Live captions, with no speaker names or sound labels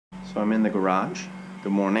So I'm in the garage.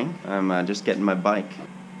 Good morning. I'm just getting my bike.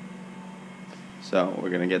 So we're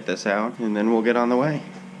gonna get this out and then we'll get on the way.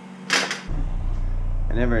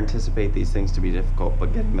 I never anticipate these things to be difficult,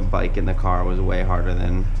 but getting the bike in the car was way harder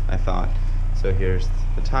than I thought. So here's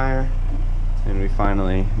the tire, and we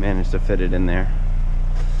finally managed to fit it in there.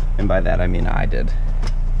 And by that I mean I did.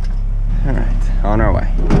 All right, on our way.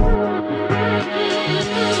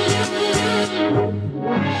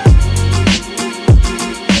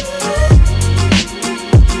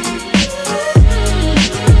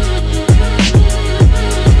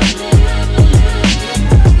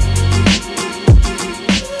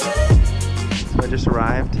 Just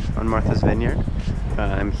arrived on Martha's Vineyard.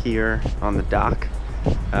 I'm here on the dock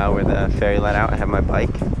where the ferry let out. I have my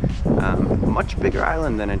bike. Much bigger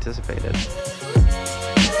island than anticipated.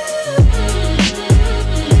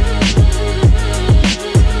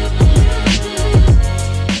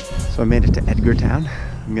 So I made it to Edgartown.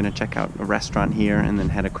 I'm gonna check out a restaurant here and then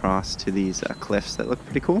head across to these cliffs that look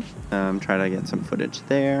pretty cool. Try to get some footage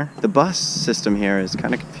there. The bus system here is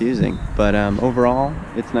kind of confusing, but overall,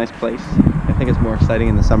 it's a nice place. I think it's more exciting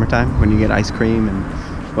in the summertime when you get ice cream and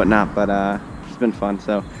whatnot, but it's been fun,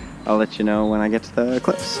 so I'll let you know when I get to the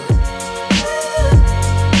cliffs.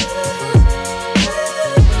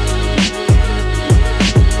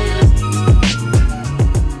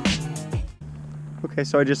 Okay,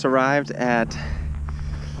 so I just arrived at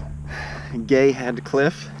Gay Head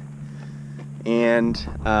Cliff, and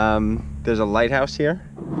there's a lighthouse here,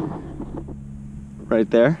 right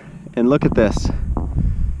there, and look at this.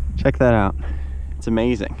 Check that out. It's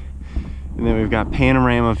amazing. And then we've got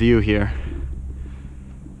panorama view here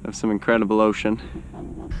of some incredible ocean.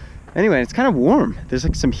 Anyway, it's kind of warm. There's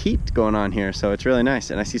like some heat going on here, so it's really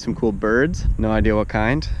nice. And I see some cool birds. No idea what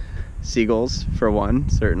kind. Seagulls, for one,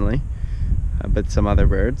 certainly. But some other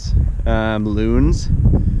birds. Loons.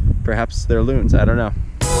 Perhaps they're loons, I don't know.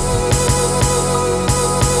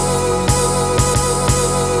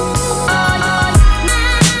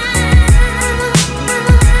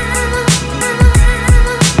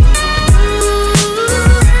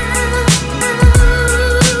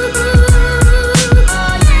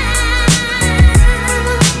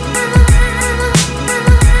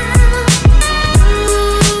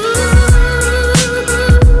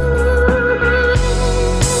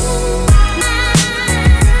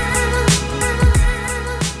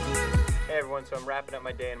 So I'm wrapping up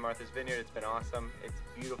my day in Martha's Vineyard. It's been awesome. It's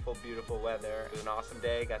beautiful, beautiful weather. It was an awesome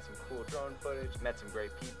day. Got some cool drone footage, met some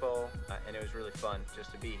great people, and it was really fun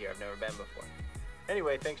just to be here. I've never been before.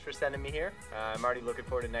 Anyway, thanks for sending me here. I'm already looking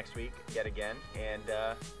forward to next week yet again, and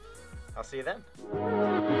I'll see you then.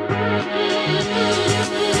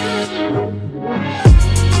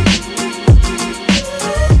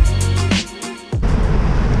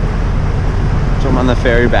 So I'm on the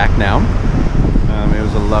ferry back now. It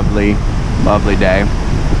was a lovely day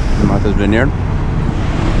in Martha's Vineyard.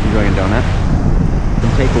 Enjoying a donut.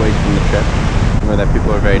 Some takeaways from the trip were that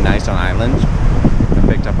people are very nice on islands. I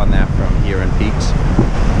picked up on that from here in Peaks.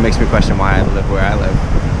 It makes me question why I live where I live.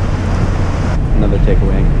 Another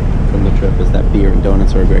takeaway from the trip is that beer and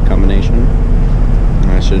donuts are a great combination.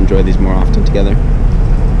 I should enjoy these more often together.